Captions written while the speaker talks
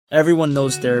Everyone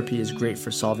knows therapy is great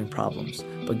for solving problems,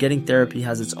 but getting therapy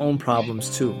has its own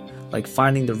problems too, like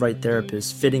finding the right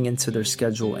therapist, fitting into their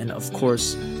schedule, and of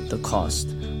course, the cost.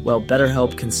 Well,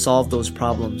 BetterHelp can solve those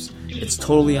problems. It's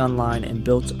totally online and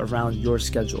built around your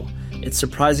schedule. It's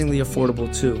surprisingly affordable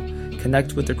too.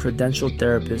 Connect with a credentialed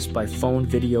therapist by phone,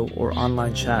 video, or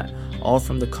online chat, all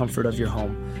from the comfort of your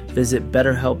home. Visit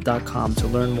BetterHelp.com to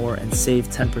learn more and save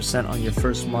 10% on your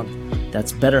first month.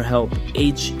 That's BetterHelp,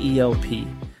 H-E-L-P.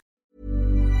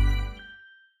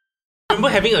 I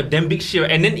remember having a damn big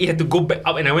shit, and then it had to go back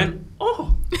up, and I went,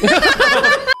 oh.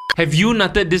 Have you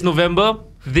nutted this November?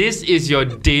 This is your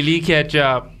daily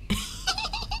catch-up.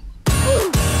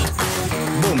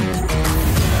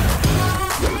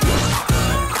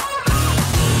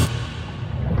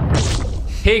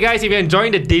 Hey guys, if you're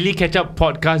enjoying the Daily Catch-Up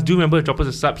podcast, do remember to drop us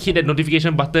a sub, hit that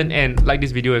notification button, and like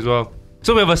this video as well.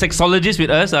 So we have a sexologist with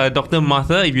us, Dr.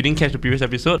 Martha, if you didn't catch the previous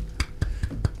episode.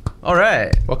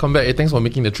 Alright. Welcome back. Hey, thanks for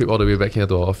making the trip all the way back here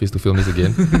to our office to film this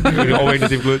again. We're all wearing the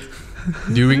same clothes.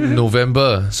 During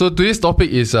November. So today's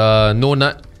topic is No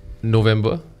Nut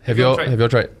November. Have you all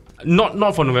tried?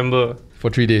 Not for November. For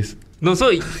 3 days. No,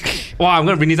 so wow, I'm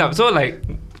gonna bring this up. So like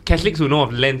Catholics who know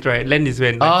of Lent, right? Lent is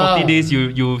when 40 days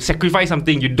you sacrifice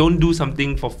something, you don't do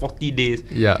something for 40 days.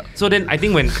 Yeah. So then I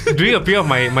think when during a period of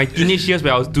my teenage years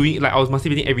where I was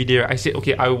masturbating every day, right, I said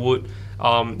okay, I would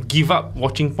give up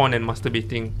watching porn and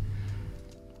masturbating.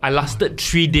 I lasted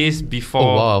 3 days before.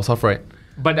 Oh wow, tough, right?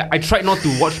 But I tried not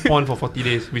to watch porn for 40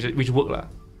 days, which worked lah.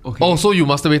 Okay. Oh, so you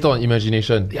masturbated on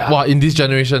imagination? Yeah. Wow, in this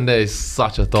generation, that is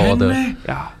such a tall order.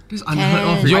 Yeah. That's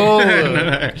unheard of. Yo,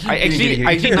 I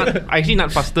actually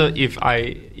not faster if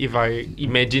I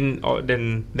imagine or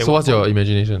then. So what's your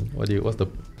imagination? What's the?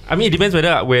 I mean, it depends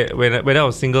whether I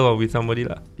was single or with somebody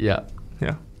lah. Yeah.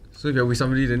 So if you're with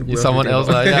somebody, then it's someone else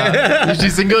lah. Yeah. If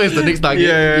she's single, it's the next target.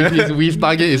 Yeah. If it's with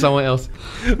target, it's someone else.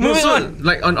 No, so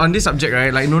like on this subject,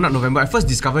 right? Like No Nut November, I first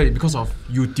discovered it because of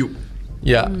YouTube.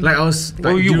 Yeah. Like I was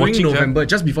like, you during watching, November,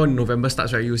 just before November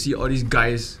starts, right? You see all these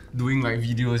guys doing like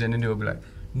videos, and then they will be like,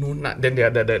 no nut. Then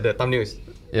the thumbnail is,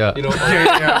 Yeah. you know, or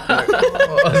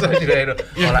some shit, you know,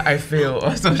 or like I fail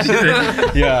or some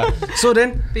shit. Yeah. So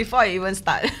then Before you even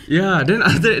start. yeah, then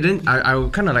after that, then I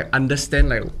kind of like understand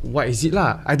like what is it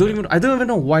lah. I don't even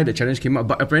know why the challenge came up,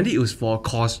 but apparently it was for a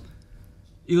cause.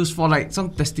 It was for like some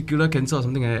testicular cancer or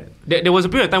something like that. There was a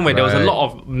period of time where there was a Right. lot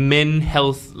of men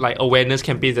health like awareness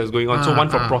campaigns that was going on. So one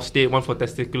for prostate, one for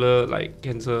testicular like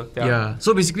cancer. Yeah.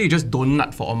 So basically, you just don't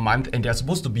nut for a month, and they're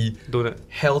supposed to be Donut.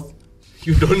 health.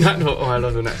 You don't nut. Oh, I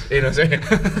love donuts. Hey, no, sorry.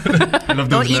 I love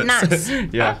Don't those eat nuts.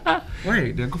 Yeah.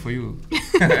 Why? They're good for you.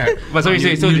 But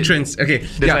sorry, so nutrients. Okay.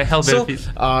 there's like health benefits.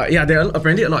 Yeah, there are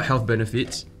apparently a lot of health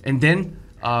benefits, and then.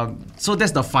 So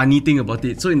that's the funny thing about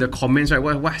it. So in the comments, right,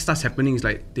 what starts happening is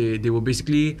like they will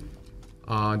basically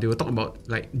they will talk about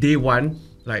like day 1,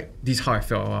 like this is how I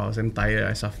felt. I was tired, I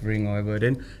was suffering or whatever.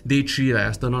 Then day 3, like I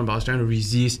was turned on, but I was trying to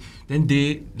resist. Then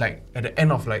day like at the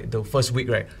end of like the first week,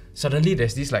 right, suddenly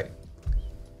there's this like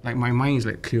my mind is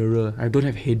like clearer. I don't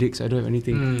have headaches. I don't have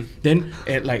anything. Then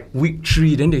at like week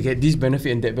 3, then they get this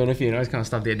benefit and that benefit and all this kind of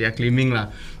stuff that they are claiming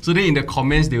lah. So then in the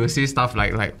comments they will say stuff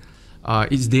like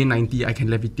it's day 90, I can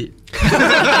levitate.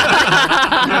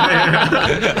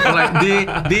 Or like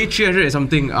day 300 or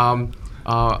something.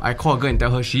 I call a girl and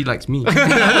tell her she likes me.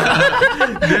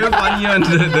 Very funny on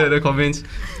the comments.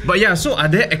 But yeah, so are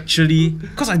there actually,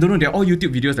 because I don't know, they're all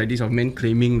YouTube videos like this of men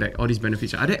claiming like all these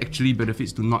benefits. Are there actually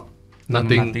benefits to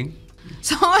nothing?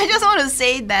 So I just want to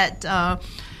say that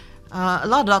a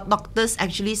lot of doctors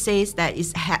actually says that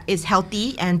it's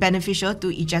healthy and beneficial to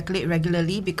ejaculate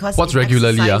regularly because What's it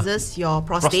regularly, exercises your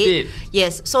prostate.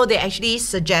 Yes, so they actually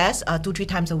suggest 2-3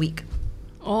 times a week.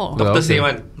 Oh, doctor say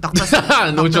one. Doctors,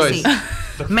 No choice.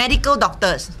 Medical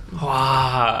doctors.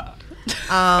 Wow.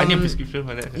 I need a prescription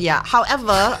for that. Yeah.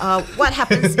 However, what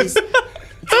happens is,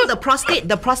 so the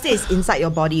prostate is inside your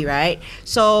body, right?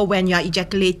 So when you are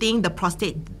ejaculating, the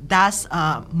prostate does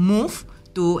move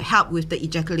to help with the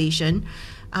ejaculation,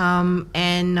 and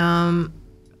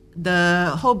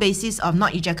the whole basis of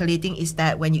not ejaculating is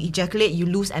that when you ejaculate, you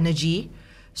lose energy.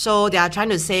 So they are trying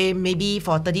to say maybe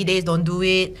for 30 days don't do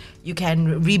it. You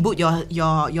can reboot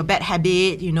your bad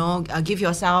habit. You know, give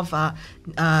yourself a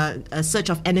surge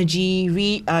of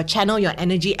energy, channel your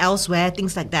energy elsewhere,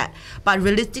 things like that. But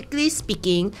realistically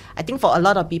speaking, I think for a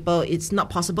lot of people it's not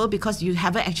possible because you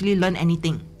haven't actually learned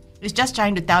anything. It's just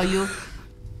trying to tell you,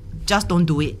 just don't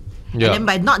do it. Yeah. And then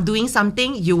by not doing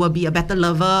something, you will be a better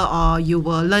lover or you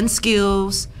will learn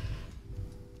skills.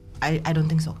 I don't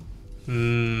think so.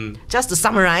 Just to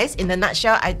summarize, in a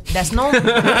nutshell, there's no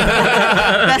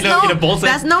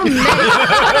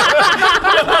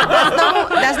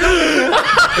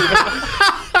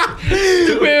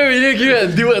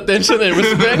had due attention and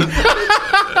respect.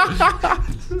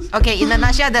 Okay, in a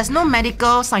nutshell, there's no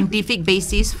medical scientific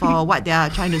basis for what they are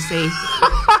trying to say.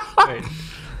 Right.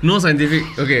 No scientific.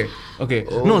 Okay.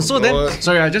 No, so then, God.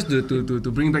 sorry, just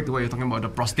to bring back to what you're talking about, the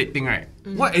prostate thing, right?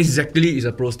 What exactly is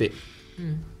a prostate?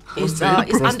 It's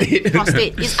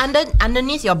prostate. It's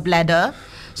underneath your bladder,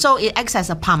 so it acts as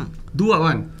a pump Do what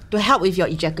one? to help with your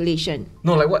ejaculation.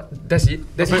 No, like what? That's it.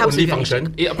 That's It the helps only with your function.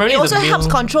 Apparently It also the male, helps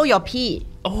control your pee.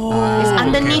 Oh, It's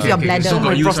underneath your bladder. So got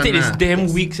my use prostate one is lah. damn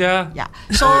weak, yeah. Yeah.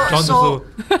 So John's also.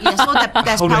 there's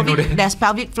How do I know that? there's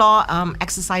pelvic floor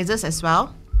exercises as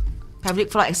well.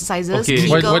 Pelvic floor exercises. Okay.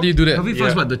 Why Kegel. do you do that? Have we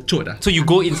first Yeah. about the chode? So you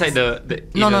go inside the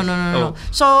No. anus. Oh.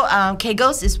 So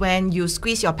Kegels is when you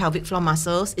squeeze your pelvic floor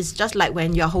muscles. It's just like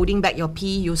when you're holding back your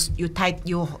pee, you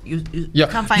Yeah,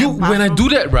 can't find a when I bathroom.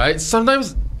 do that, right,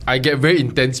 sometimes I get very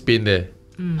intense pain there.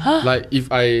 Like if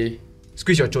I,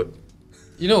 Squeeze your chode.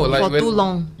 you know, like For when, too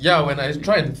long. Yeah, when I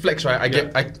try and flex, right, I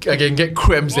can get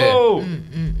cramps there. Oh,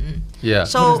 Yeah,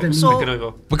 So I cannot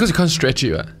go. because you can't stretch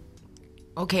it. Right?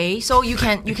 okay, so you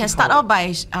can start off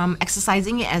by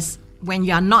exercising it as when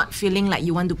you are not feeling like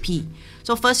you want to pee.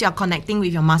 So first you are connecting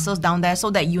with your muscles down there so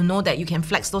that you know that you can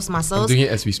flex those muscles. doing it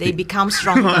as we They speak. become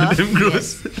stronger. Damn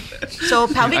gross. So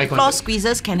Eye pelvic floor contact.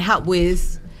 squeezes can help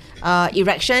with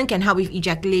erection, can help with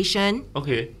ejaculation.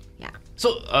 Okay. Yeah.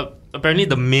 So apparently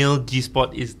the male G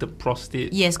spot is the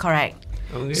prostate. Yes, correct.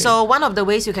 Okay. So one of the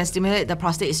ways you can stimulate the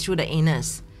prostate is through the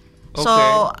anus. So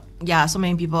Okay. yeah, so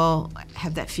many people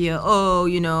have that fear. Oh,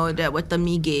 that would turn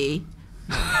me gay.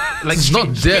 like It's not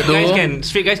that though.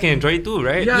 straight guys can enjoy it too,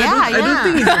 right? Yeah, I don't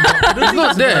think it's about, I don't think not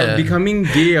it's about there. becoming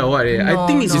gay or what. I No,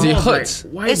 think it's no. It more of hurts.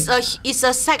 Like, why? It's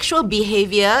a sexual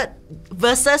behavior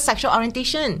versus sexual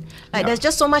orientation. Like there's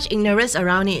just so much ignorance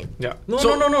around it. Yeah. No.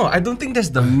 I don't think that's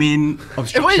the main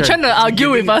obstruction. Why are you trying to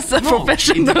argue with us,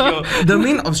 professional? The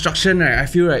main obstruction, right, I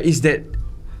feel, right, is that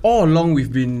all along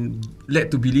we've been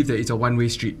led to believe that it's a one-way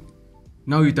street.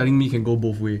 Now you're telling me it can go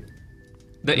both way.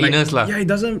 The Like, anus lah. Yeah, it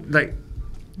doesn't like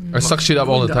I suck shit up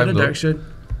all the time other though. direction.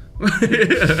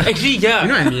 Actually, yeah. You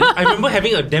know what I mean? I remember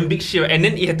having a damn big shit, and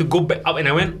then it had to go back up, and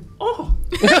I went, oh.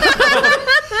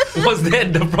 Was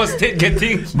that the prostate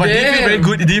getting? But did you feel very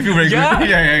good? Did you feel very Yeah.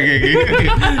 good?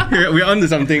 Okay. We're on to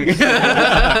something.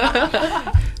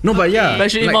 No, but yeah. But I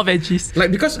should eat more veggies.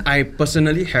 Like, because I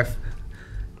personally have,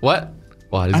 What?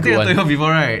 Wow, this I is think good I told you one. before,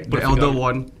 right? Put The a finger elder up.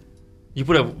 wand. You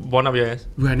put a one up your ass?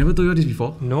 Wait, I never told you this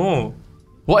before. No.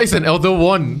 What is an elder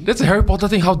wand? That's a Harry Potter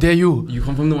thing. How dare you? You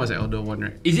confirm know what's an elder wand,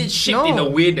 right? Is it shaped in a No.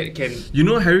 way that can? You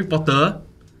know Harry Potter?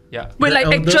 Yeah. Wait, The like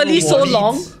elder actually so wand.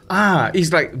 long?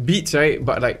 It's like beads, right?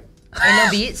 But like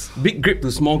Anal beads. big grip to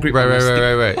small grip. Right, on the right, stick.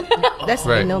 right, right, right. That's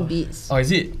Right. anal beads. Oh,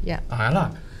 is it? Yeah. Lah.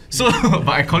 So,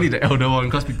 but I call it the elder one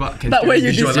because people can But still when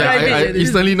you visualize. Yeah, describe I it.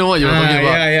 instantly know what you're talking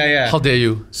about. Yeah. How dare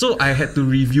you? So I had to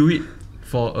review it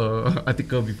for a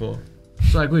article before.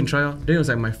 So I go and try out. Then it was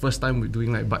like my first time with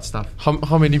doing like butt stuff.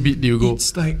 How many beat do you go?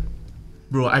 It's like,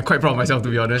 bro, I'm quite proud of myself to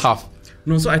be honest. Half.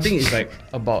 No, so I think it's like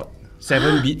about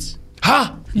 7 beats.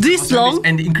 Huh? This long?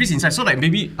 And the increase in size. So like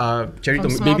maybe cherry From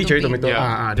tomato, small maybe to cherry big. tomato.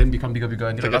 Yeah. Then become bigger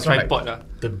until Like a last one, tripod lah.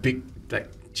 the big like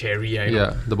cherry. I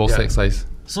know. Yeah, the ball sack size.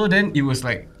 So then it was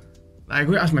like I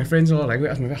go and ask my friends how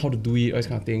to do it, all this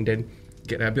kind of thing. Then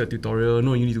get like, a bit of tutorial.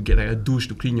 No, you need to get like a douche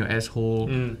to clean your asshole.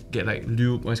 Get like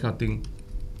lube, all this kind of thing.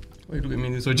 Why you look at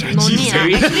me so judgy? No need.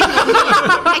 Very-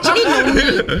 Actually, no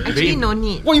need. Actually, no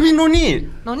need. What you mean no need?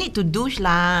 No need to douche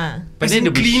lah. But As then in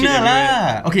there'll be shit cleaner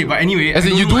everywhere. lah. Okay, but anyway. As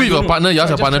in I you don't do know, with I your don't partner, know. you ask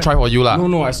So I your just partner try for you lah.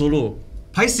 No, I solo.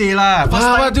 Paiseh lah. First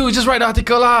Ah, time, dude, just write the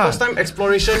article lah. first time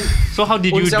exploration. So how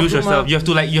did you Own self douche room yourself?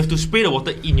 ah. You have to spray the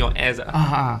water in your ass.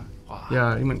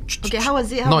 Yeah, you mean, Okay, how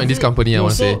was it? How Not in was this it? company, I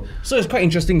No, want to say. so it's quite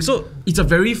interesting. So it's a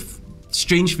very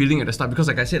strange feeling at the start because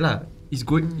like I said lah, it's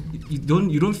going. You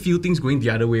don't feel things going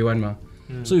the other way one ma.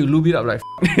 So you lube it up like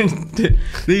then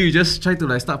you just try to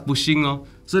like start pushing lor.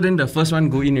 So then the first one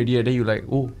go in already and then you like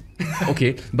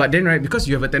okay. But then right, because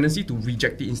you have a tendency to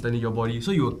reject it instantly in your body,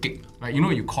 so you will kick like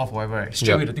you cough or whatever right,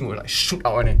 straight away the thing will like shoot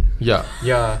out on it. Yeah.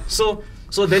 Yeah. So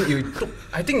then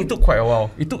I think it took quite a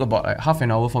while. It took about like half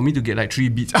an hour for me to get like 3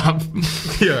 beats up.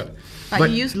 Yeah.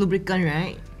 But you use lubricant,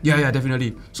 right? Yeah,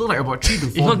 definitely. So like about 3 to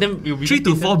 4. If not, then you'll be 3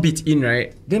 to getting 4 beats in,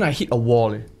 right? Then I hit a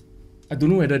wall. I don't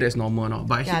know whether that's normal or not,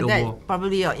 but I Yeah, hit a that's wall.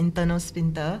 probably your internal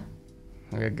sphincter.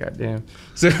 Okay, goddamn.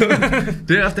 So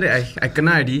then after that I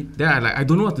kena already. Then I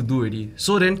don't know what to do already.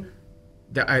 So then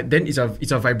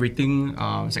it's a vibrating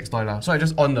sex toy lah. So I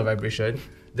just on the vibration.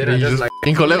 Then I just like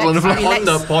collapse on the floor. on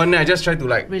the porn. I just try to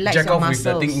like Relax jack your off with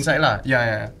the muscles. thing inside lah.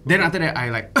 Yeah. Then after that I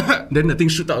like then the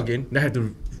thing shoot out again. Then I had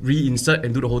to reinsert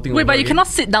and do the whole thing. Wait, over but you again. cannot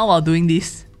sit down while doing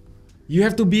this. You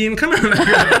have to be in kind of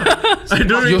like a I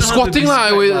don't really You're know how to squatting lah.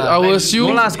 describe I will assume.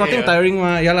 No lah, squatting tiring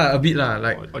ma. Yeah lah, a bit lah.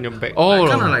 Like on your back. Oh,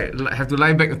 kind of like have to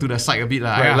lie back to the side a bit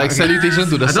lah. right, like salutation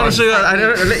to the I don't sun. show you. I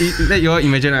don't let you all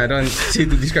imagine. I don't say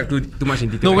to describe too much in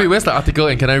detail. No, wait, where's the article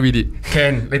and can I read it?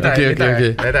 Can later. Okay, later,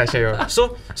 okay. Later I share you.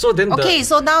 So then Okay,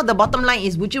 so now the bottom line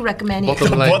is, would you recommend it?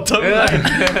 Bottom line. bottom line.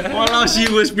 Walao,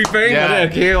 she was preparing for that.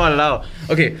 Okay, walao.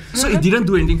 Okay, so it didn't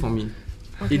do anything for me.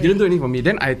 It didn't do anything for me.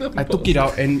 Then I took it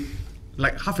out and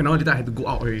like half an hour later I had to go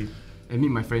out already and meet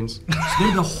my friends. So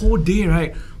then the whole day,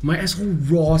 right, my asshole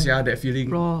raw, yeah, that feeling.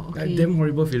 Raw, okay. That damn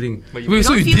horrible feeling. But Wait,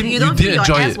 so you don't feel didn't your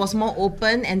enjoy ass it? was more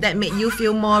open and that made you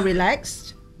feel more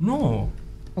relaxed? No.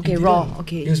 Okay, It raw. didn't.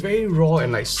 Okay. It was very raw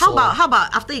and like How sore.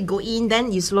 about after you go in,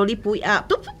 then you slowly pull it up,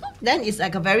 boop, boop, boop, then it's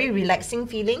like a very relaxing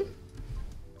feeling?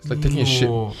 It's like taking a shit.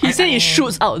 No. He said it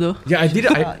shoots out though. Yeah, I did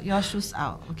it. Your shoes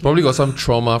out. Okay. Probably got some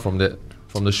trauma from that,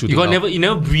 from the shooting. You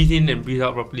never breathe in and breathe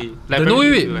out properly. Like No,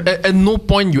 apparently wait. you, like- At no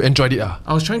point you enjoyed it.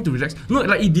 I was trying to relax. No,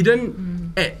 like it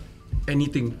didn't add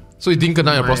anything. So it didn't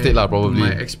kena your prostate lah, to probably.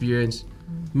 my experience.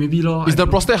 Maybe lor. Is the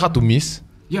prostate hard to miss?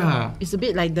 Yeah. It's a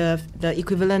bit like the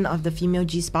equivalent of the female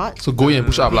G spot. So go in and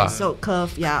push up lah. So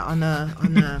curve, yeah, on a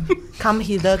come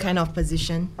hither kind of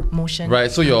position, motion.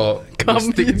 Right, so your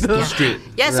stick is hither. too straight.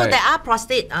 Yeah, so Right. there are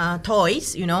prostate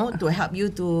toys, to help you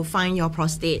to find your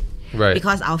prostate. Right.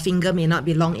 Because our finger may not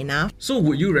be long enough. So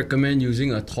would you recommend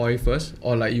using a toy first,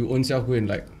 or like you own self go and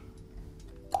like?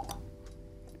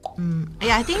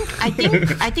 Yeah, I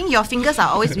think your fingers are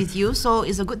always with you, so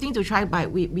it's a good thing to try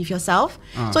with yourself.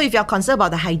 So if you're concerned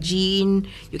about the hygiene,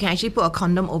 you can actually put a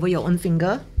condom over your own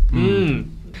finger.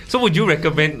 So would you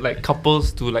recommend like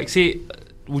couples to like say,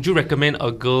 would you recommend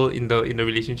a girl in the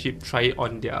relationship try it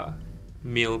on their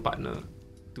male partner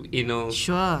to anal?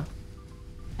 Sure.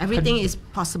 Everything is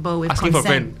possible with Asking for a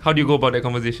consent. friend. How do you go about that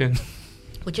conversation?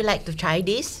 Would you like to try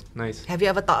this? Nice. Have you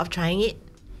ever thought of trying it?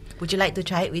 Would you like to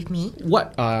try it with me?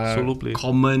 What are Solo play.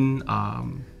 common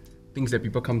things that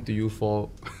people come to you for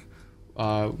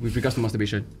with regards to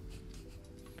masturbation?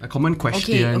 A common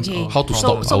questions. Okay. or- How to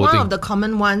So stop our one thing. of the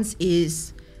common ones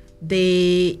is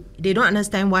they don't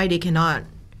understand why they cannot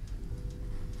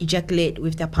ejaculate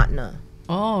with their partner.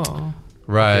 Oh.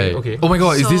 Right. Okay. Oh my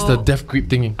god, is this the So- death grip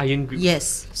thing? Iron grip.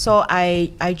 Yes. So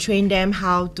I train them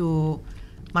how to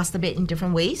masturbate in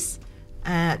different ways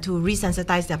to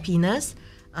resensitize their penis.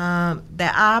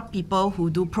 There are people who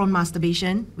do prone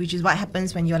masturbation, which is what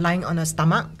happens when you're lying on a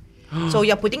stomach. So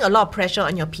you're putting a lot of pressure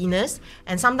on your penis,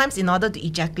 and sometimes in order to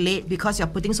ejaculate, because you're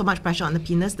putting so much pressure on the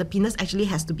penis actually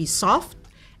has to be soft.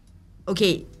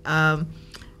 Okay,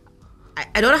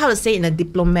 I don't know how to say it in a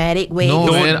diplomatic way. No,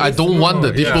 man, I don't want the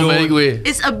Yeah. diplomatic way.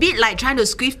 It's a bit like trying to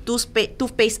squeeze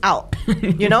toothpaste out,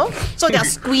 So they're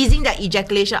squeezing their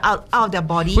ejaculation out of their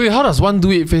body. Wait, how does one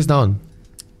do it face down?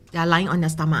 They're lying on their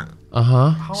stomach.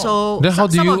 Uh-huh. So Then how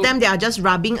do some you- of them, they are just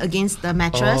rubbing against the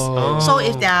mattress. Oh. So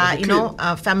if their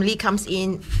family comes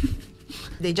in,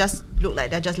 they just look like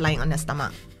they're just lying on their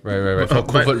stomach. Right. For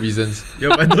covert reasons.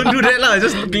 Yeah, but don't do that lah.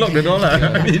 Just lock the door lah.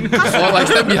 I mean, Or like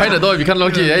stand behind the door if you can't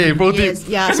lock it. Hey, pro tip. Yes,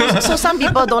 yeah. So some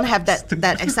people don't have that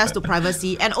access to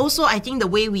privacy, and also I think the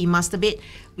way we masturbate,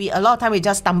 a lot of time we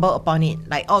just stumble upon it.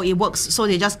 Like, oh, it works, so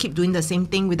they just keep doing the same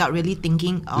thing without really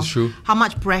thinking of It's true. how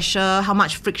much pressure, how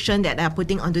much friction that they're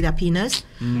putting onto their penis.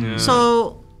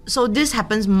 So this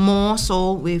happens more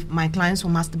so with my clients who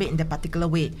masturbate in that particular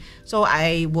way. So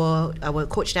I will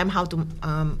coach them how to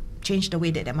change the way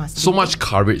that they masturbate. So much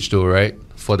courage though, right?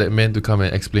 For that man to come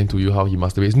and explain to you how he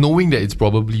masturbates, knowing that it's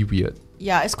probably weird.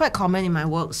 Yeah, it's quite common in my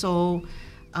work. So,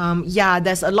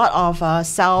 there's a lot of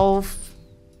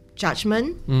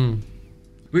self-judgment.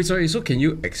 wait, sorry. So can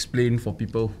you explain for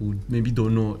people who maybe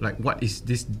don't know, like what is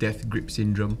this death grip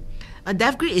syndrome? A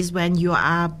death grip is when you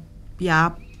are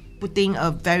putting a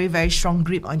very, very strong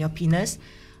grip on your penis.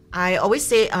 I always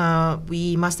say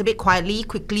we masturbate quietly,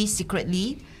 quickly,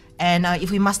 secretly. And if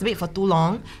we masturbate for too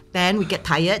long, then we get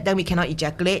tired, then we cannot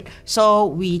ejaculate. So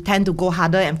we tend to go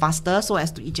harder and faster so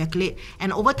as to ejaculate.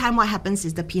 And over time, what happens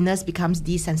is the penis becomes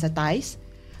desensitized.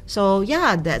 So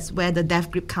yeah, that's where the death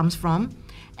grip comes from.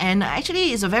 And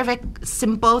actually, it's a very, very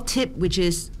simple tip, which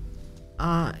is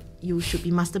you should be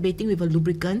masturbating with a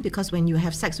lubricant, because when you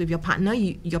have sex with your partner,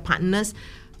 your partner's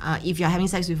if you're having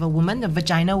sex with a woman, the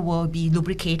vagina will be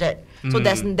lubricated. So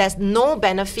there's no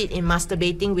benefit in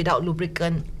masturbating without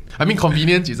lubricant. I mean,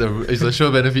 convenience is a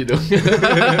sure benefit though.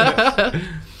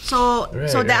 So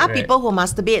there are people who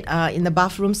masturbate in the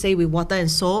bathroom, say with water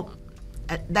and soap.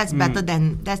 That's better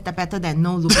than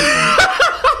no lubricant.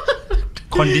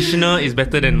 Conditioner is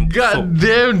better than soap. God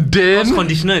damn, Because Dan.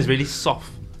 conditioner is really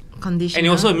soft. Conditioner. And it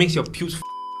also makes your pubes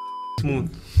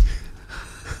smooth.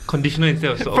 conditioner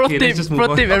instead of soap. Pro Okay, tip, let's just move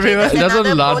pro on. tip, everyone. It doesn't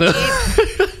another lather.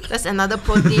 pro tip. That's another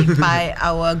pro tip by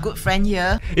our good friend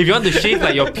here. If you want to shave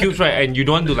like your pubes, right, and you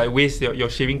don't want to like waste your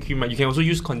shaving cream, right, you can also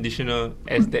use conditioner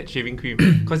as that shaving cream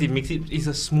because it's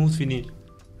a smooth finish.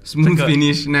 Smooth It's like a-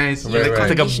 finish, nice. Right, right. It's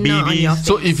like a Conditioner on baby. your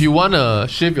So face. if you wanna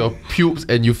shave your pubes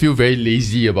and you feel very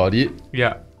lazy about it,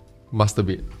 Yeah.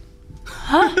 masturbate.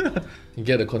 You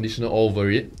get the conditioner all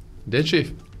over it, then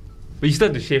shave. But you still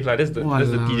have to shave, like, that's the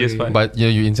Walao tedious eh. part. But you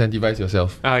incentivize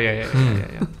yourself. Yeah.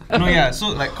 No, yeah. So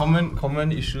like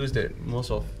common issues that most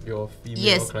of your female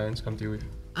Yes. clients come to you with.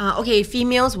 Okay,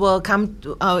 females will come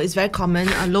to, it's very common,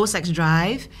 low sex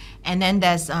drive. And then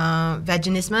there's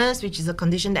vaginismus, which is a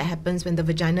condition that happens when the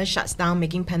vagina shuts down,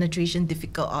 making penetration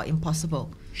difficult or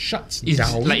impossible. Shuts It's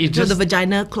like it's So just the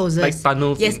vagina closes. like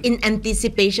tunnels Yes, in- in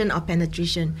anticipation of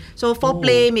penetration. So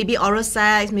foreplay, maybe oral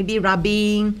sex, maybe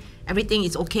rubbing, everything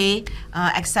is okay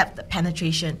except the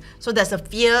penetration. So there's a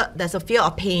fear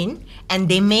of pain, and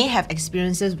they may have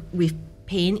experiences with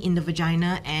pain in the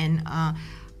vagina, and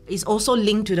it's also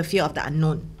linked to the fear of the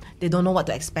unknown. They don't know what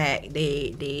to expect.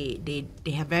 They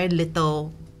have very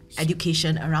little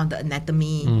education around the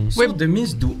anatomy. So that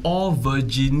means, do all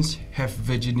virgins have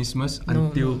vaginismus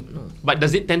until? No. But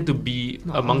does it tend to be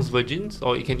amongst virgins,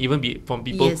 or it can even be from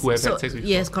people who have had sex before?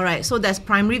 Yes, correct. So there's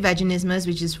primary vaginismus,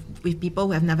 which is with people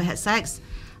who have never had sex,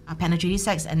 penetrative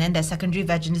sex, and then there's secondary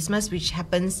vaginismus, which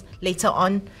happens later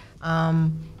on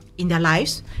in their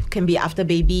lives. Can be after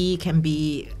baby, can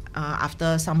be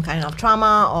after some kind of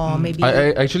trauma, or maybe.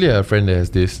 I actually have a friend that has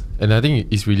this, and I think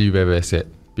it's really very, very sad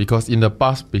because in the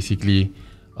past, basically,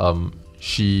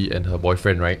 she and her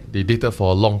boyfriend, right, they dated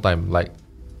for a long time, like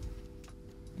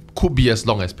could be as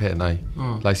long as Pat and I,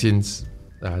 like since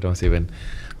I don't want to say when,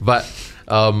 but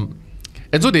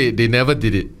and so they never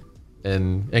did it,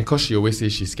 and cause she always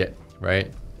says she's scared,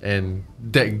 right? And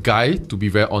that guy, to be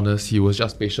very honest, he was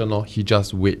just patient, or he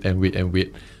just wait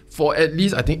for at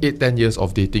least I think 8-10 years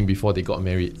of dating before they got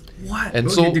married. What? And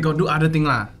okay, so- they got do other thing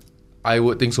lah. I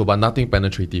would think so, but nothing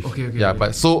penetrative. Okay, Yeah, okay.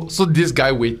 but so this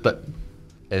guy waited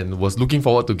and was looking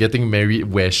forward to getting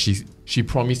married, where she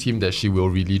promised him that she will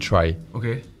really try.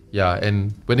 Okay. Yeah,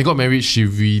 and when they got married, she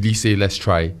really said let's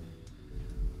try,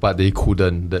 but they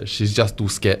couldn't. That she's just too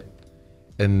scared,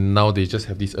 and now they just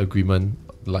have this agreement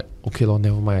like, okay, lor,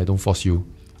 never mind, I don't force you.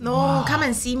 No, come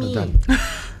and see me. done.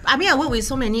 I mean, I work with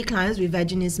so many clients with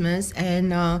vaginismus,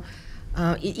 and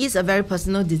it is a very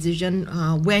personal decision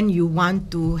when you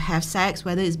want to have sex,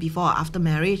 whether it's before or after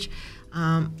marriage.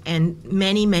 And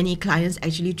many clients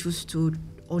actually choose to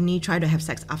only try to have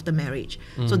sex after marriage.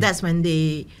 So that's when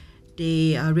they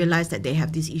realize that they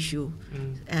have this issue.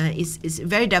 It's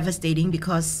very devastating,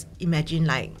 because imagine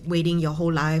like waiting your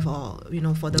whole life, or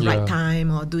for the right Yeah.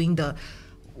 time, or doing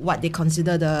what they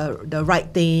consider the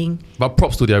right thing. But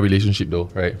props to their relationship though,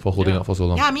 right, for holding up for so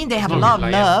long. Yeah, I mean, they have a not lot of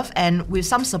reliant. love, and with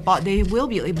some support, they will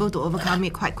be able to overcome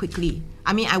it quite quickly.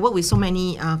 I mean, I work with so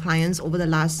many clients over the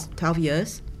last 12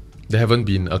 years. There haven't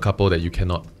been a couple that you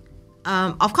cannot.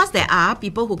 Of course, there are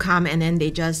people who come and then they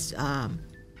just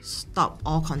stop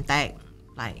all contact,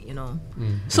 like,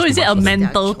 So is it a It's their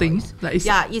mental thing? choice. Like,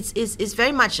 Yeah, it's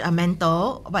very much a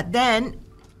mental, but then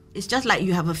it's just like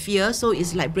you have a fear, so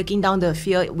it's like breaking down the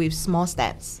fear with small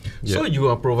steps. So you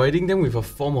are providing them with a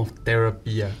form of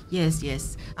therapy. Yes.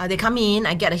 They come in,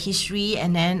 I get a history,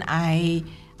 and then I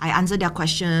answer their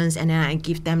questions, and then I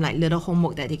give them like little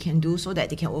homework that they can do so that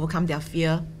they can overcome their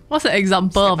fear. what's an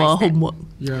example Step of by a step. homework?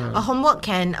 Yeah. A homework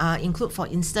can include, for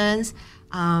instance,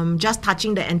 just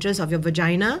touching the entrance of your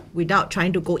vagina without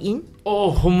trying to go in.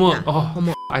 Oh, homework. Yeah, Oh,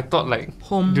 homework. I thought like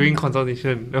Home- during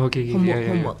consultation. Okay,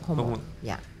 Homework. Homework.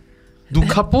 Yeah. Do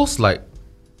couples like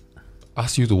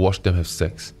ask you to watch them have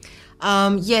sex?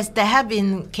 Yes, there have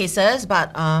been cases,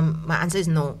 but my answer is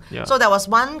no. Yeah. So there was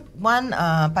one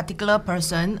particular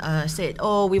person said,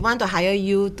 "Oh, we want to hire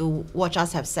you to watch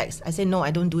us have sex." I said, "No,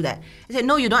 I don't do that." I said,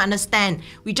 "No, you don't understand.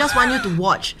 We just want you to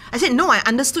watch." I said, "No, I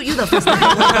understood you the first time." The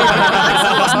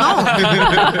answer was no.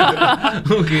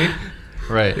 Okay.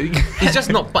 Right. It's just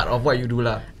not part of what you do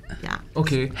lah. Yeah.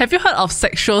 Okay. Have you heard of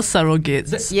sexual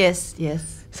surrogates? Yes.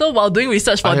 So while doing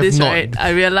research for I have this, not. right,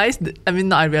 I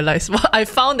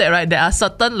found that, right, there are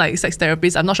certain like sex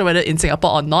therapists, I'm not sure whether in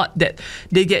Singapore or not, that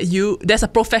they get you, there's a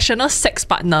professional sex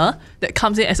partner that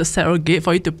comes in as a surrogate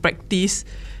for you to practice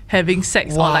having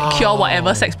sex or like cure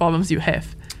whatever sex problems you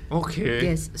have. Okay.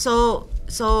 Yes. So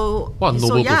What a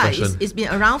noble yeah, profession. it's been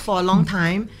around for a long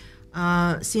time.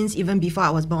 Since even before I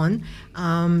was born,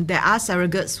 there are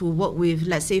surrogates who work with,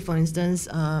 let's say, for instance,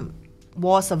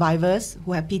 war survivors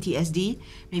who have PTSD.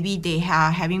 Maybe they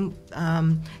are having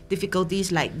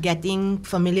difficulties like getting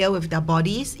familiar with their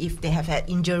bodies if they have had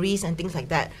injuries and things like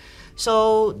that.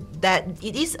 So that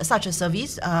it is such a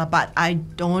service, but I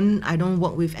don't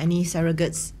work with any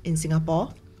surrogates in Singapore.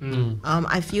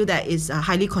 I feel that it's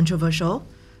highly controversial.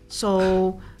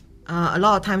 So a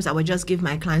lot of times I would just give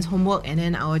my clients homework and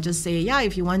then I would just say, yeah,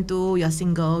 if you want to, you're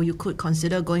single, you could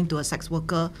consider going to a sex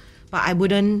worker. But I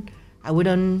wouldn't.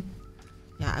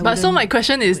 But so my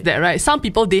question is that, right, some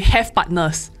people, they have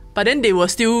partners, but then they will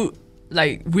still,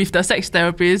 like, with the sex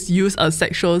therapist, use a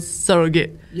sexual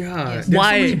surrogate. Yeah, Yes. there's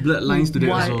Why? so many bloodlines to that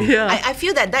Why? also. Yeah. I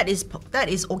feel that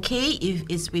is okay if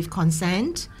it's with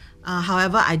consent.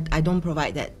 However, I don't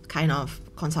provide that kind of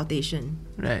consultation.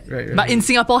 Right. Right. But in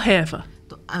Singapore, have.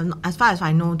 As far as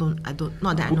I know, not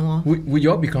that I know of. Would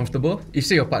you all be comfortable if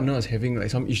say your partner is having like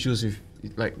some issues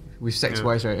with sex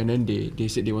wise, right? And then they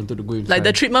said they wanted to go inside. Like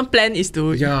the treatment plan is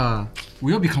to. Yeah. Will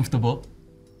you all be comfortable?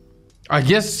 I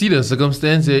guess see the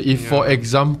circumstance. If, for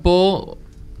example,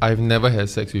 I've never had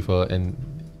sex with her and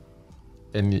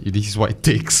this is what it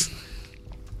takes,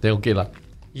 then okay lah.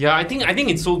 Yeah, I think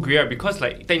it's so great because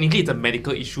like technically it's a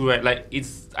medical issue, right? Like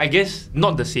it's, I guess,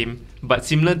 not the same, but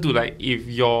similar to like if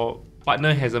your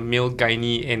partner has a male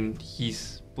gynae and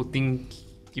he's putting,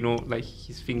 you know, like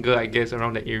his finger, I guess,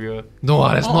 around the area. No,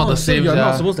 that's not the so same. you're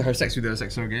not sia. supposed to have sex with a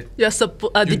sex surrogate. You're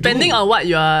depending do. on what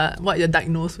you're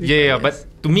diagnosed with. Yeah, I but guess.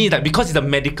 to me, like because it's a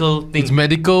medical thing, It's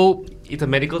medical. it's a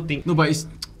medical thing. No, but it's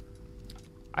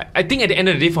I think at the end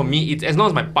of the day, for me, it's as long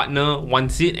as my partner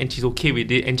wants it and she's okay with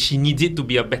it and she needs it to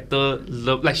be a better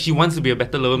love, like she wants to be a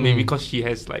better lover, maybe because she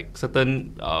has like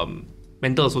certain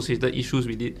mental associated issues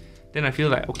with it. Then I feel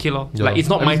like okay lor. Yeah. Like it's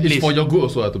not I my mean, place. It's for your good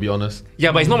also, to be honest.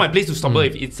 Yeah, but it's not my place to stop her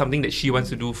if it's something that she wants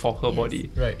to do for her body.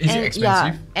 Right. Is it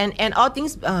expensive? Yeah, and all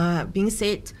things being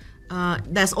said,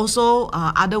 there's also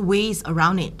other ways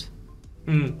around it.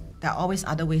 There are always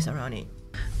other ways around it.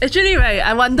 Actually, right,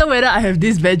 I wonder whether I have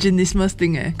this vaginismus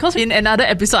thing. Because in another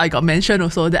episode, I got mentioned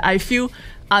also that I feel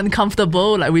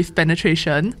uncomfortable like with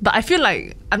penetration. But I feel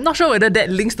like I'm not sure whether that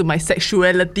links to my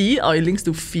sexuality or it links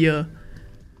to fear.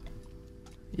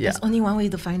 Yeah, There's only one way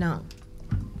to find out.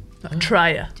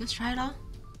 try. Just try it out.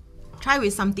 Try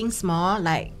with something small,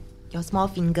 like your small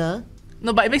finger.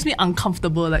 No, but it makes me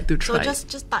uncomfortable like to So try.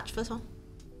 just touch first.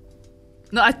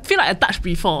 No, I feel like I touched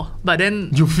before, but then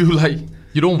You feel like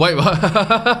you don't wipe.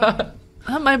 I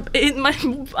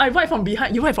wipe from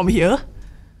behind. You wipe from here.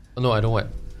 No, I don't wipe.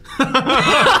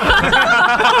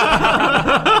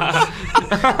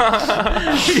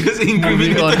 just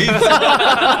incriminating.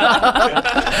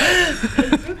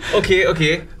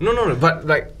 Okay. No. But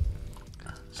like,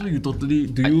 so you totally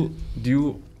do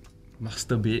you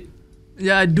masturbate?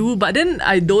 Yeah, I do, but then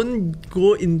I don't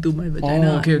go into my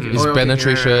vagina. Okay. It's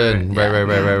penetration.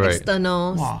 Right.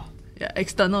 External, Yeah,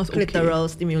 external is okay. clitoral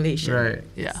stimulation. Right.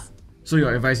 Yeah. So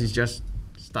your advice is just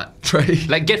start. Try.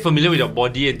 Like get familiar with your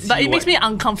body and see But it makes what- me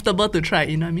uncomfortable to try,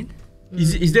 you know what I mean?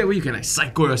 Is that where you can like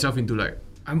psycho yourself into like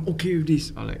I'm okay with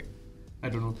this or like I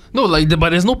don't know. No, but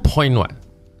there's no point, what?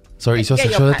 Sorry, is your Get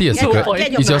your sexuality a part- get secret? your-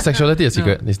 get your Is your partner. sexuality a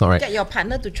secret? It's not right. Get your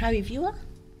partner to try with you.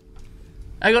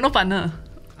 I got no partner.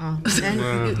 Then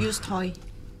you use toy.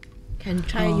 Can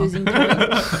try using toy.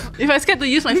 If I scared to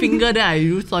use my finger, then I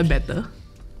use toy better.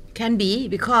 Can be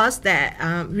because that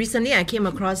recently I came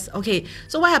across. Okay,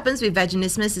 so what happens with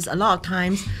vaginismus is a lot of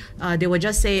times they will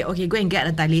just say, okay, go and get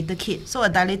a dilator kit. So a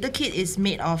dilator kit is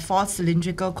made of 4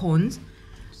 cylindrical cones,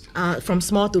 from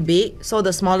small to big. So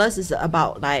the smallest is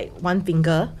about like 1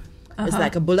 finger. It's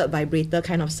like a bullet vibrator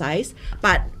kind of size.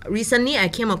 But recently I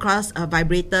came across a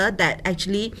vibrator that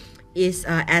actually is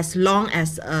as long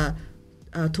as a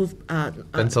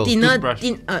Pencil. thinner. Toothbrush.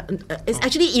 It's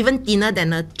actually even thinner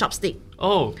than a chopstick.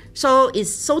 Oh, So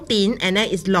it's so thin and then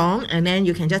it's long and then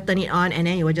you can just turn it on and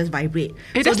then it will just vibrate.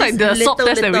 Hey, so that's like this the swab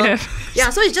test that we have.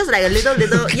 Yeah, so it's just like a little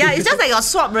yeah, it's just like a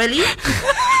swab really.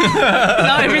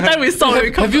 Now every time we saw it,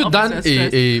 we come Have you to done opposite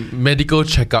stress. a medical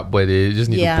checkup where they just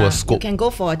need to put Yeah, a you scope? can go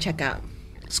for a checkup.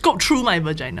 Scope through my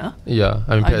vagina? Yeah,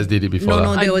 I mean, Pets did it before. No,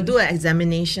 lah. they will do an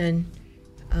examination.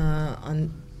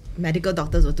 On medical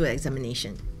doctors will do an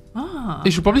examination. Ah. They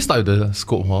should probably start with the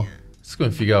scope, huh? Just go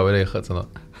and figure out whether it hurts or not.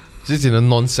 Just in a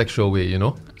non-sexual way, you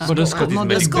know? so the scope is The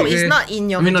medical. scope is not in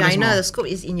your I mean, not that vagina, small. the scope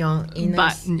is in your anus.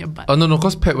 But in your butt. Oh no,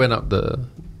 cause Pet went up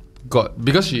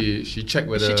because she checked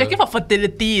whether She checking for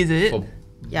fertility, is it? for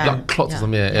Yeah, blood clots yeah. or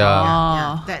something. Yeah.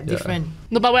 Yeah, that different.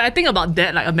 No, but when I think about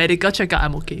that, like a medical checkup,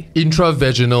 I'm okay.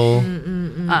 Intravaginal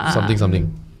Ah,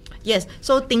 something. Yes.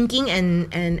 So thinking and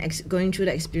going through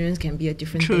the experience can be a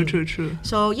different thing. True.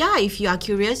 So yeah, if you are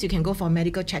curious, you can go for a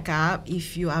medical checkup.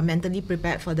 If you are mentally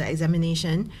prepared for the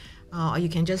examination, or you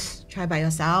can just try by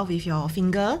yourself with your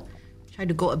finger. Try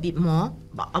to go a bit more.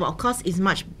 But of course, it's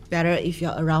much better if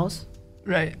you're aroused.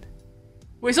 Right.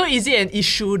 Wait, so is it an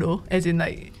issue though? As in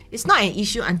like... It's not an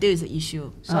issue until it's an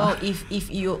issue. So if it's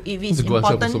It's a good answer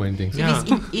for important, so many things.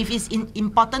 if it's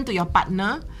important to your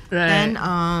partner, then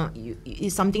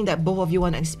it's something that both of you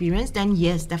want to experience. Then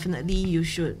yes, definitely you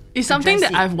should. It's something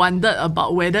address that I've wondered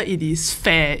about whether it is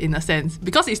fair in a sense.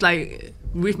 Because it's like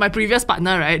with my previous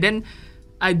partner, right? Then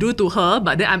I do to her,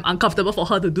 but then I'm uncomfortable for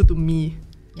her to do to me.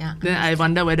 Yeah. Then I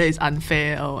wonder whether it's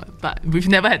unfair or what. But we've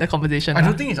never had the conversation. I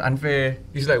don't think it's unfair.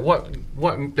 It's like what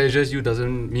pleasures you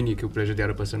doesn't mean you could pleasure the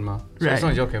other person, ma. So Right. as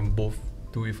long as you can both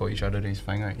do it for each other, then it's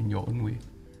fine, right? In your own way.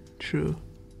 True.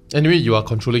 Anyway, you are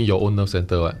controlling your own nerve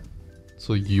center, what?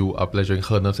 So you are pleasuring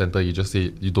her nerve center. You just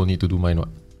say you don't need to do mine, what?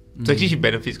 So actually she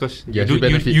benefits because Yeah, she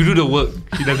benefits. you do the work.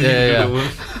 She doesn't need to do the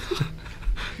work.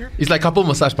 It's like couple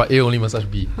massage, but A only massage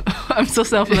B. I'm so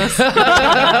selfless. Okay,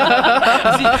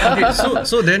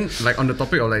 so then like on the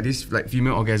topic of like this like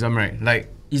female orgasm, right? Like,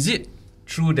 is it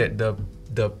true that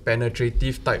the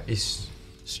penetrative type is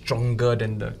stronger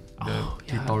than the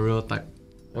clitoral type?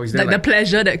 Or is that Like the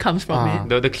pleasure that comes from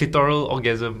it. The clitoral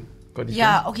orgasm. got difference?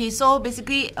 Yeah, okay, so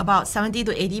basically about 70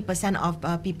 to 80% of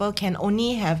people can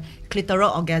only have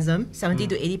clitoral orgasm, 70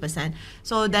 to 80%.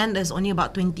 So then there's only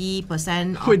about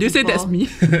 20% of Wait, do you say people- that's me?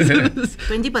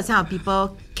 20% of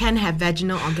people can have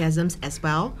vaginal orgasms as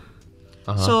well.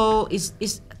 So it's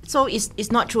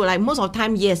not true. Like most of the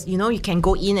time, yes, you know, you can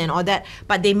go in and all that,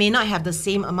 but they may not have the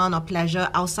same amount of pleasure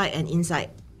outside and inside.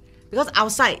 Because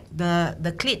outside,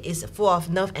 the clit is full of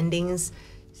nerve endings,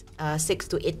 6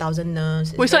 to 8,000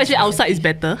 nerves. Wait, so actually outside is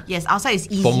better? Yes, outside is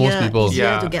easier, For most people. easier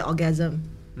Yeah. to get orgasm.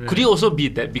 Could it also be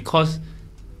that because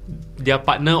their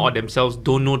partner or themselves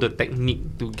don't know the technique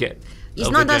to get It's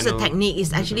a not just the vaginal- technique,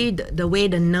 it's actually the way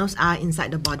the nerves are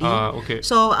inside the body. Okay.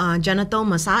 So genital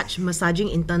massaging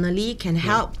internally can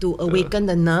help to awaken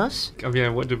the nerves. I mean, I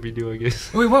watched the video, I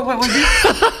guess. Wait, what is this?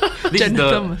 This is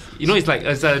Genital the, you know, it's like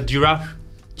it's a giraffe.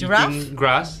 Giraffe? Eating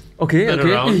grass. Okay, Turn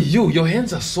okay. around. Your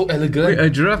hands are so elegant. Wait, a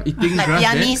giraffe eating Like grass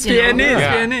there? pianist, you know.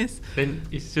 Pianist. Then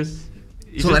it's just.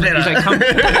 It's So just, like that, it's like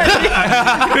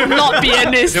Not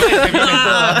pianist. that one is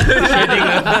heavy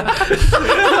metal,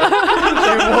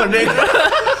 shredding.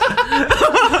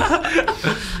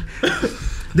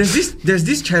 There's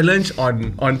this challenge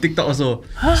on TikTok also.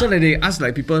 So like they ask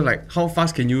like people like how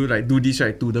fast can you like do this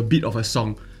right to the beat of a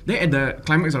song. Then at the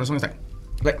climax of the song it's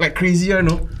like crazier, you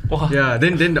know? Wow. Yeah.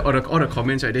 Then all the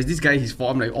comments, right? There's this guy, his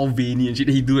form like all veiny and shit.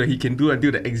 He can do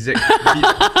until the exact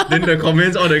beat. Then the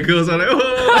comments, all the girls are like,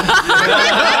 oh.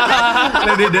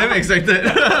 Like, they damn excited.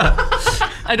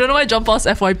 I don't know why John Paul's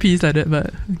FYP is like that,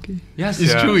 but okay. Yes,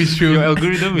 It's true, it's true. Your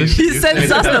algorithm is. He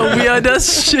sends us the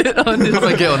weirdest shit on his. How do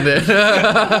I get on there?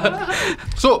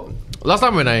 So last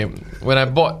time when I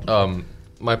bought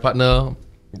my partner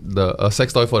a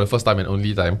sex toy for the first time and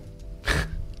only time,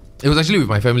 it was actually with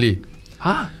my family.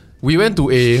 Huh? We went to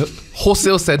a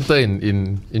wholesale center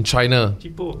in China.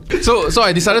 Cheapo. So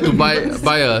I decided to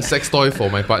buy a sex toy for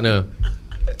my partner,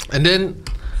 and then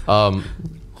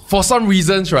for some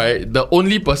reasons, right, the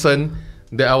only person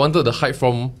that I wanted to hide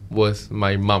from was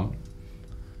my mum.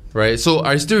 Right, so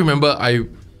I still remember I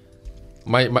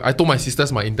told my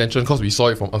sisters my intention because we saw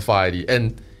it from afar already,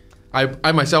 and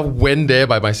I myself went there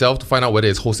by myself to find out whether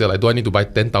it's wholesale. Like, do I need to buy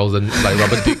 10,000 like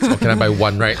rubber dicks or can I buy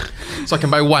one, right? So I can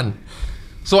buy one.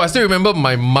 So I still remember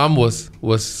my mum was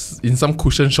in some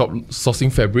cushion shop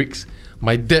sourcing fabrics.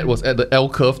 My dad was at the L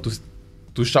curve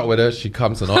to shout whether she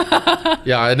comes or not.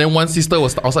 Yeah, and then one sister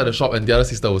was outside the shop and the other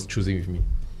sister was choosing with me.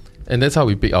 And that's how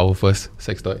we picked our first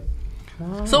sex toy.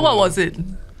 So what was it?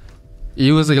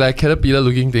 It was like a caterpillar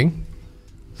looking thing.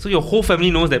 So your whole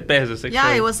family knows that Pear has a sex Yeah,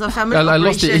 toy. it was a family I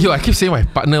lost it. operation. Yo, I keep saying my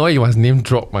partner. Why you must name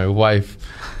drop my wife?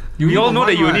 We all know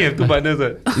that you one, only right? have two partners.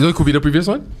 Right? You know, it could be the previous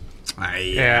one.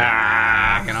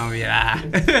 Yeah. Cannot be lah.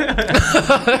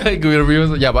 It could be the previous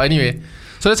one. Yeah, but anyway.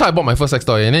 So that's how I bought my first sex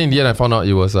toy. And then in the end I found out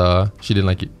it was she didn't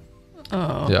like it.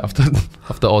 Oh. Yeah, after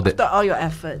all that. After all your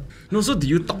effort. No, so do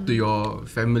you talk to your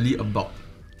family about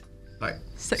like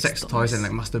Sex sex toys. toys and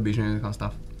like masturbation and that kind of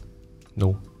stuff?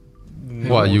 No.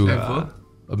 What are you? Never?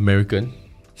 American?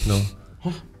 No.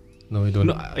 No, we don't.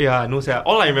 No, sir.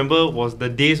 All I remember was the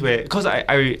days where, because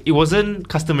it wasn't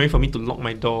customary for me to lock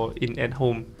my door in at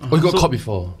home. Oh, you got So- caught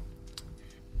before.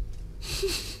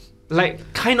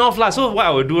 Like, kind of lah. So what I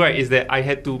would do, right, is that I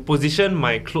had to position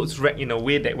my clothes rack in a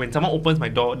way that when someone opens my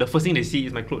door, the first thing they see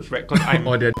is my clothes rack. Because I'm...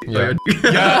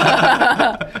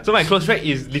 So my clothes rack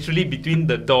is literally between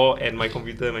the door and my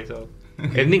computer and myself.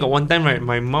 And then got one time, right,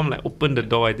 my mom like opened the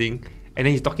door, I think, and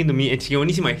then he's talking to me and she can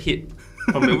only see my head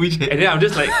from the which and then I'm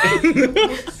just like...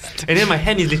 and then my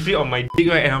hand is literally on my dick,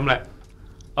 right, and I'm like,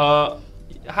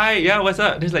 hi, yeah, what's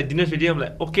up? There's like dinner's ready. I'm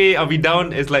like, okay, I'll be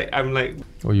down. It's like, I'm like...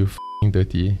 Oh, you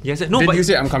dirty. Yes, No, but you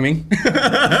say I'm coming.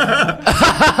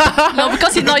 No,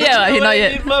 because he's not yet. Right? He's not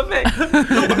yet. Perfect.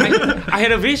 No, but I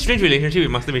had a very strange relationship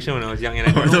with masturbation when I was young, and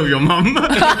I don't know. Your mum.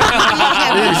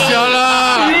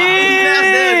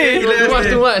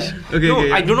 Too much. Okay, No,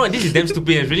 okay. I don't know. This is damn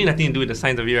stupid. It's really nothing to do with the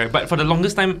science of it, right? But for the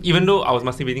longest time, even though I was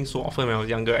masturbating so often when I was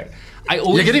younger, right, I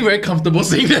always... You're getting very comfortable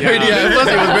saying that Yeah. already. At first,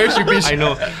 it was very sheepish. I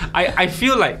know. I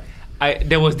feel like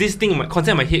there was this thing, my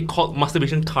concept in my head called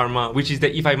masturbation karma, which is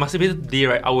that if I masturbated today,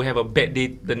 right, I will have a bad day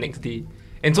the next day.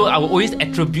 And so I will always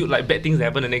attribute like bad things that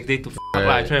happen the next day to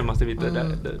I try to masturbate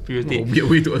the previous day. Weird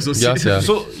way to associate. Yes, yeah.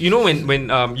 So you know when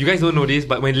you guys don't know this,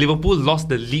 but when Liverpool lost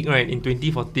the league, right, in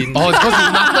 2014, Oh, it's because you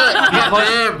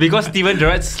nutted. because Steven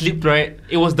Gerrard slipped, right,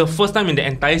 it was the first time in the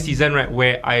entire season, right,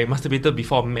 where I masturbated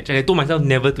before a match, and I told myself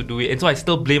never to do it, and so I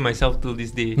still blame myself till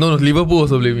this day. No, Liverpool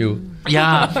also blame you.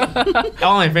 Yeah,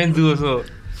 all my friends do also.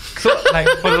 So like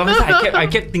for the longest time, I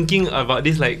kept thinking about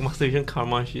this like masturbation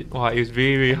karma shit. Wow, it was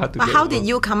very very hard to But get how over. did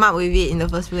you come up with it in the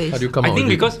first place? How do you come I out think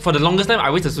with because for the longest time I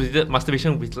always associated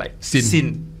masturbation with like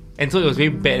Sin. and so it was very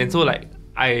bad, and so like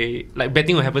I like bad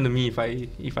thing will happen to me if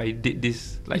I did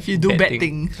this like If you do bad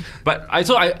thing. But I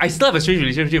still have a strange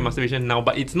relationship with masturbation now,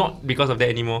 but it's not because of that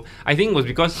anymore. I think it was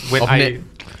because when Of net.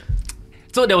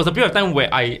 so there was a period of time where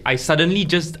I suddenly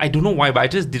just I don't know why, but I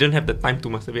just didn't have the time to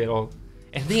masturbate at all.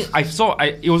 And I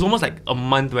think it was almost like a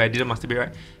month where I didn't masturbate,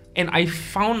 right? And I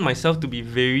found myself to be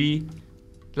very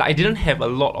like I didn't have a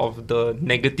lot of the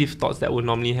negative thoughts that I would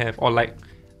normally have, or like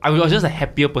I was just a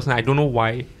happier person. I don't know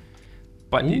why,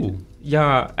 but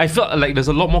I felt like there's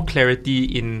a lot more clarity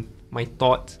in my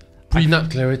thoughts.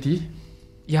 Pre-nut clarity.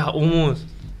 Yeah, almost.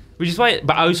 Which is why,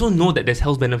 but I also know that there's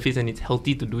health benefits and it's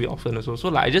healthy to do it often also. So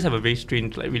like I just have a very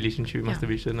strange like relationship with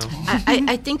masturbation now.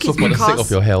 I think So it's for the because sake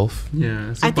of your health.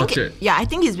 Yeah, so I think tortured. I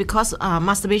think it's because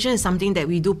masturbation is something that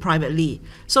we do privately.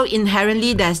 So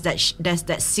inherently, there's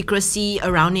that secrecy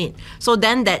around it. So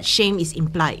then that shame is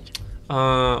implied.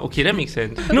 Okay, that makes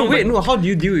sense. No, wait, no. How do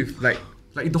you deal with like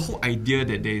the whole idea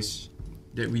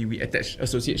that we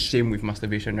associate shame with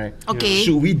masturbation, right? Okay.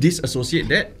 Should we disassociate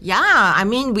that? Yeah, I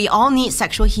mean, we all need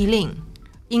sexual healing,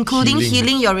 including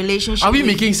healing your relationship. Are we with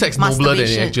making sex nobler than it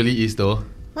masturbation. actually is though?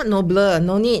 Not nobler,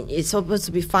 no need. It's supposed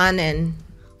to be fun and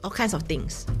all kinds of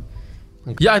things.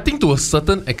 Yeah, I think to a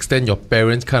certain extent your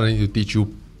parents kind of need to teach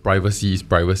you privacy is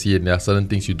privacy and there are certain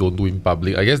things you don't do in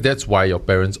public. I guess that's why your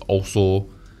parents also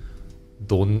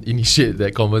don't initiate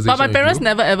that conversation. But my parents with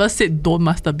you. never ever said don't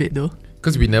masturbate though.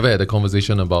 Because we never had a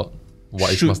conversation about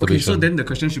what is Okay, masturbation. so then the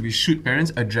question should be: should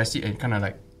parents address it and kind of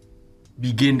like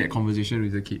begin that conversation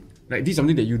with the kid? Like this is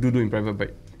something that you do in private,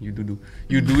 but you do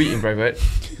it in private,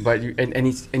 but you and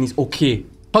it's okay.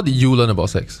 How did you learn about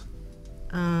sex?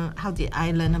 How did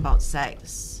I learn about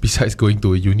sex? Besides going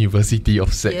to a university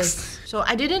of sex. Yes. So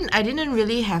I didn't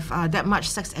really have that much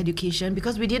sex education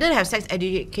because we didn't have sex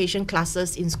education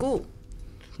classes in school.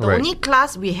 The Right. only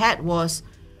class we had was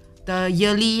the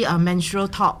yearly menstrual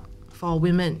talk for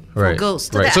women, Right. for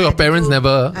girls. Right. that So I your had to parents do-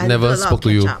 never- I had to never do a lot of spoke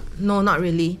to you? catch-up. No, not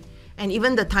really. And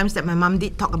even the times that my mom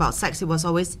did talk about sex, it was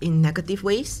always in negative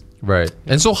ways. Right.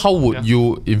 And so how would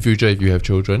you, in future, if you have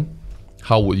children,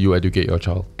 how would you educate your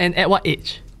child? And at what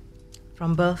age?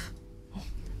 From birth.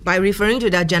 By referring to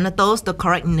their genitals, the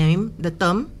correct name, the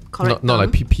term, correct Not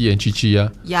like term. PP and Chichi, yeah?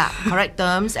 Yeah, correct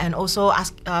terms, and also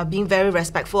being very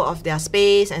respectful of their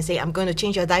space and say, I'm going to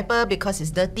change your diaper because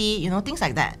it's dirty, things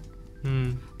like that.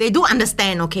 They do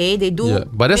understand, okay? They do. Yeah,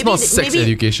 but that's not sex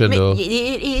education, though. It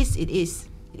is.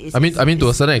 I mean, to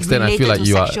a certain extent, I feel like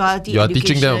you are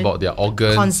teaching them about their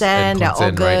organs consent, and their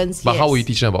consent, organs. right? But how will you yes.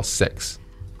 teach them about sex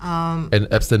and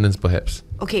abstinence, perhaps?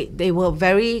 Okay, they will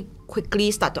very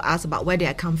quickly start to ask about where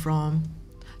they come from.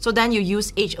 So then you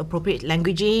use age-appropriate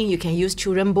languaging. You can use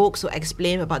children books to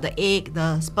explain about the egg,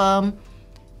 the sperm.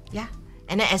 Yeah.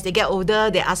 And then as they get older,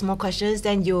 they ask more questions.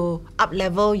 Then you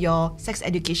up-level your sex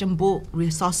education book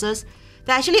resources.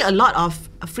 There are actually a lot of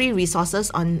free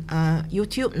resources on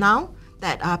YouTube now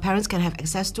that parents can have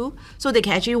access to. So they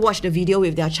can actually watch the video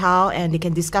with their child and they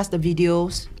can discuss the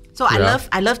videos. So Yeah.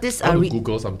 I love this. I want to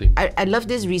Google something. I love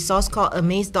this resource called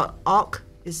amaze.org.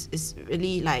 It's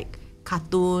really like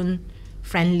cartoon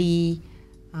friendly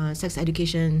sex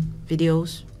education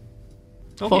videos.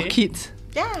 For kids.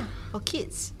 Yeah, for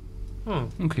kids.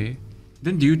 Okay.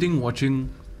 Then do you think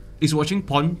is watching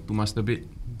porn to masturbate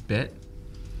bad?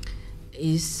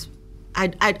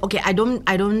 I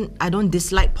don't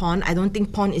dislike porn. I don't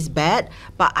think porn is bad,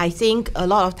 but I think a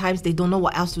lot of times they don't know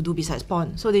what else to do besides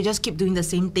porn. So they just keep doing the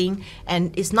same thing,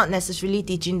 and it's not necessarily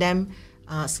teaching them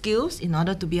skills in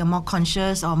order to be a more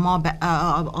conscious or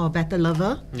or better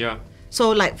lover. Yeah.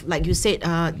 So like you said,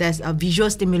 there's a visual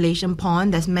stimulation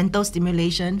porn, there's mental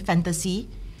stimulation, fantasy.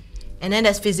 And then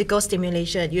there's physical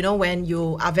stimulation. You know, when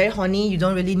you are very horny, you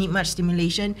don't really need much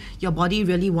stimulation. Your body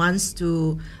really wants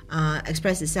to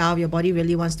express itself. Your body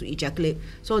really wants to ejaculate.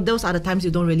 So those are the times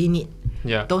you don't really need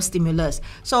those stimulus.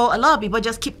 So a lot of people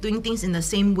just keep doing things in the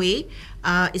same way.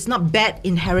 It's not bad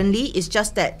inherently. It's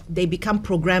just that they become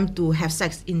programmed to have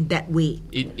sex in that way.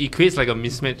 It creates like a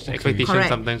mismatched expectation Correct.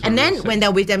 sometimes. And then when they're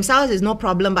with themselves, it's no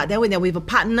problem. But then when they're with a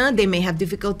partner, they may have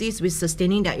difficulties with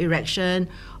sustaining their erection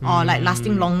or like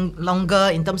lasting longer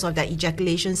in terms of their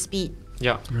ejaculation speed.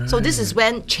 Yeah. So this is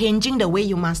when changing the way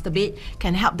you masturbate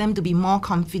can help them to be more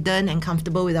confident and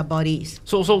comfortable with their bodies.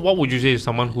 So what would you say to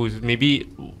someone who's maybe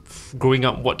growing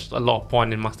up watched a lot of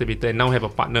porn and masturbated and now have a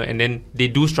partner and then they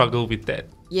do struggle with that?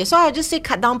 Yeah, so I'll just say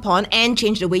cut down porn and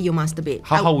change the way you masturbate.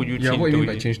 How would you Yeah, change what do the you mean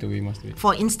way by change the way you masturbate?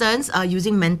 For instance,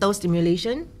 using mental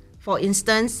stimulation. For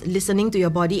instance, listening to your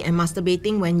body and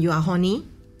masturbating when you are horny.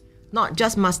 Not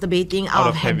just masturbating out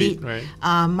of habit. right?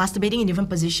 Masturbating in different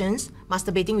positions.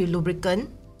 Masturbating with lubricant.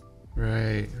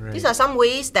 Right. These are some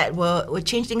ways that will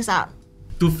change things up.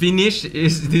 To finish,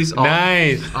 is this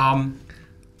Nice.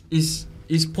 Is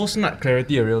post-nut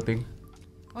clarity a real thing?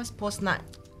 What's post-nut?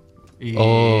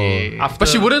 Oh. But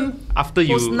she wouldn't. After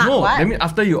you... Post-nut No, what? I mean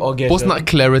after you orgasm. Post-nut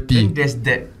clarity. Then there's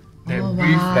that Oh,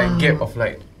 brief wow. like gap of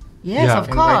like Yes, Yeah. of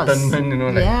course. enlightenment, you know,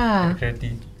 like Yeah.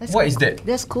 clarity. That's What is that?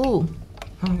 That's cool.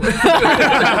 It's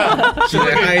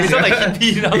not like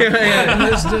hippie now.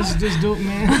 That's dope,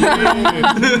 man.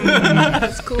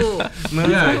 That's cool.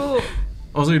 Yeah. Cool.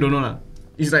 Also, you don't know lah.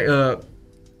 It's like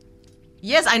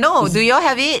Yes, I know. Do you all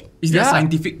have it? it's that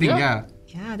scientific thing, yeah.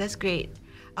 Yeah, that's great.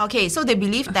 Okay, so they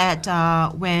believe that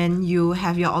when you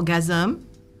have your orgasm,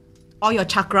 all your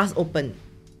chakras open.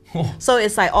 So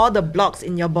it's like all the blocks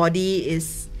in your body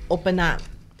is open up.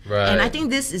 Right. And I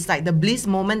think this is like the bliss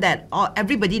moment that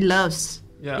everybody loves.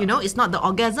 Yeah. You know, it's not the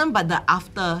orgasm, but the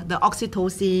after, the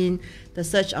oxytocin, the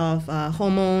surge of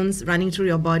hormones running through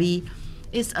your body.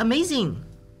 It's amazing.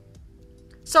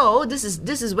 So this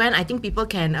is when I think people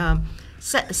can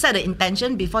set the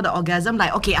intention before the orgasm.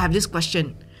 Like, okay, I have this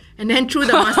question. And then through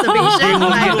the masturbation,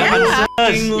 like,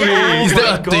 yeah, Is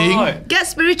that a thing? get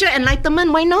spiritual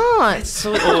enlightenment, why not?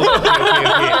 So,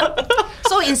 okay.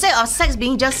 So instead of sex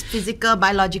being just physical,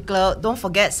 biological, don't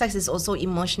forget sex is also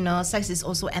emotional, sex is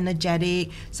also energetic,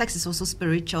 sex is also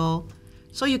spiritual.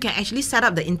 So you can actually set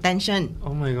up the intention.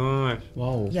 Oh my gosh.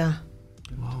 Wow. Yeah.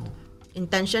 Wow.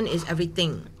 Intention is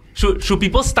everything. Should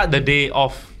people start the day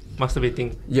off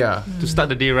masturbating? Yeah. To start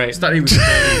the day right? Start it with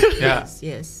Yeah.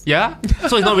 Yes. Yeah?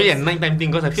 So it's not really a nighttime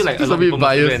thing because I feel like a It's lot a of bit people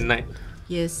masturbate biased. at night.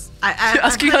 Yes. You're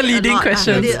asking her I've heard it a leading lot.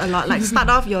 questions. I heard it a lot. Like start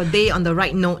off your day on the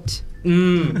right note.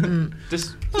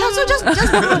 Just Yeah, so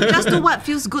just do what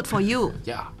feels good for you.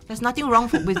 yeah. There's nothing wrong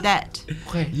with that.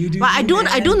 Okay. But I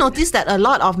do notice that a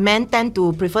lot of men tend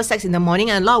to prefer sex in the morning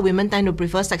and a lot of women tend to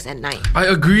prefer sex at night. I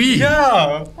agree.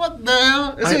 Yeah. What the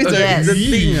hell? So it's Yes. a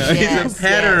thing. Yes, It's a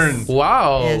pattern. yes.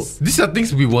 Wow. Yes. These are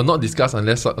things we will not discuss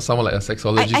unless someone like a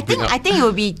sexologist I bring up. think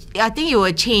it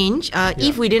will change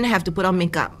if we didn't have to put on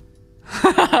makeup.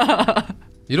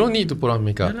 You don't need to put on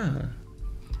makeup.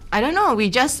 I don't know. We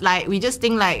just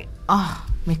think like, oh,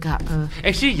 makeup.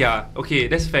 Actually, yeah. Okay,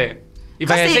 that's fair. If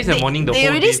I had sex in the morning, the they whole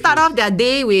already day start off their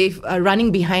day with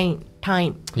running behind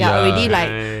time. They're Yeah. already like,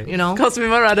 Right. you know. Because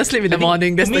women rather sleep in the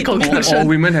morning. That's the All conclusion.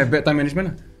 women have bad time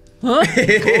management. No,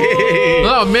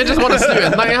 men just want to sleep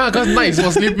at night because night is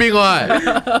for sleeping, what?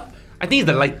 I think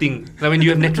it's the lighting. Like when you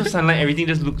have natural sunlight, everything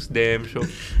just looks damn sure.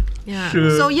 Yeah.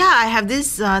 So yeah, I have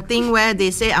this thing where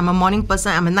they say I'm a morning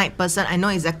person, I'm a night person. I know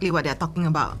exactly what they're talking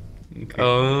about.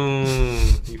 Oh,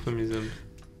 euphemism.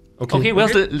 Okay, well,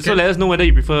 so let us know whether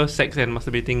you prefer sex and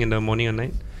masturbating in the morning or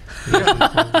night.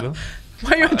 No?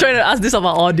 Why are you trying to ask this of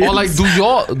our audience? Or like, do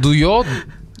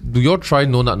y'all try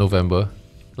No Nut November?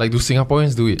 Like, do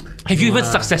Singaporeans do it? Have you even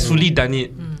successfully done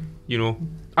it? You know,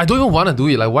 I don't even want to do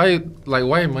it. Like,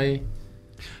 why am I?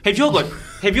 have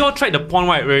you all tried the porn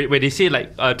where they say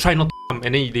like try not to come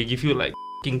and then they give you like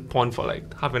f***ing porn for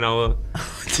like half an hour?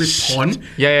 With porn?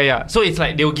 Yeah. So it's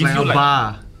like they will give Like you a like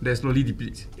bar that slowly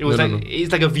depletes. it was No, like no, no.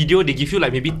 it's like a video. They give you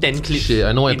like maybe 10 clips. Shit,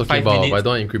 I know what in you're talking 5 about, minutes, but I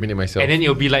don't want to incriminate myself. and then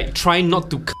it'll be like try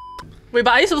not to. Wait,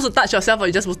 but are you supposed to touch yourself or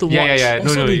you just supposed to watch? Yeah. No,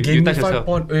 Also, no, they you touch gamify yourself.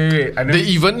 porn. Wait, I never-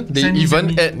 They Send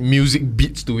me. add music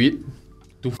beats to it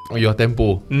to your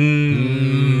tempo.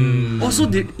 Also,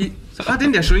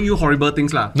 then they're showing you horrible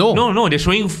things lah. No. No, they're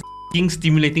showing f***ing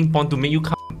stimulating porn to make you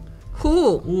come.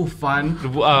 Who? Oh, fun.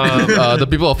 The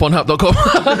people of Pornhub.com.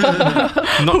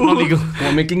 Not legal.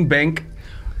 We're making bank.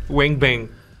 Wang bang.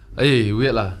 Hey,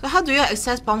 weird lah. So how do you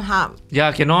access Pornhub?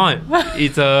 Yeah, cannot.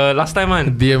 It's last time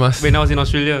one. DM us. When I was in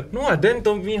Australia. No, Dan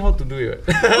told me how to do it.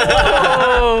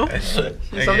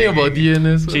 Something about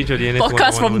DNS. Change your DNS.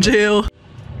 Podcast from jail.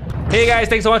 Hey guys,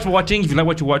 thanks so much for watching. If you like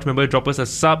what you watch, remember to drop us a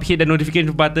sub, hit the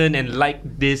notification button, and like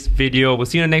this video. We'll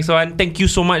see you in the next one. Thank you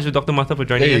so much to Dr. Martha for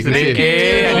joining Hey, us today. thank you.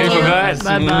 Hey, I nearly forgot.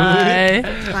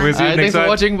 Bye-bye. We'll see you Thanks next for one.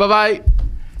 watching. Bye bye.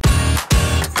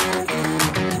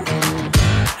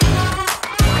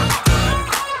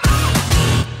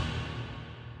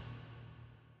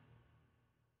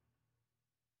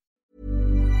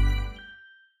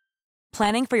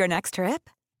 Planning for your next trip?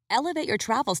 Elevate your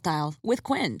travel style with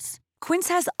Quince. Quince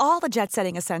has all the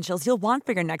jet-setting essentials you'll want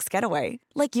for your next getaway,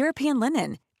 like European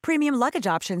linen, premium luggage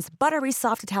options, buttery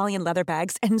soft Italian leather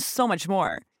bags, and so much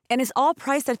more. And is all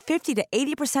priced at 50 to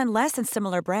 80% less than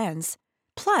similar brands.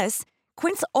 Plus,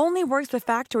 Quince only works with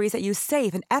factories that use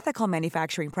safe and ethical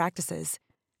manufacturing practices.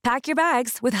 Pack your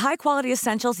bags with high-quality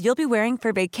essentials you'll be wearing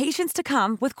for vacations to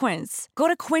come with Quince. Go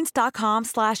to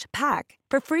quince.com/pack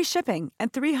for free shipping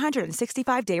and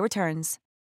 365-day returns.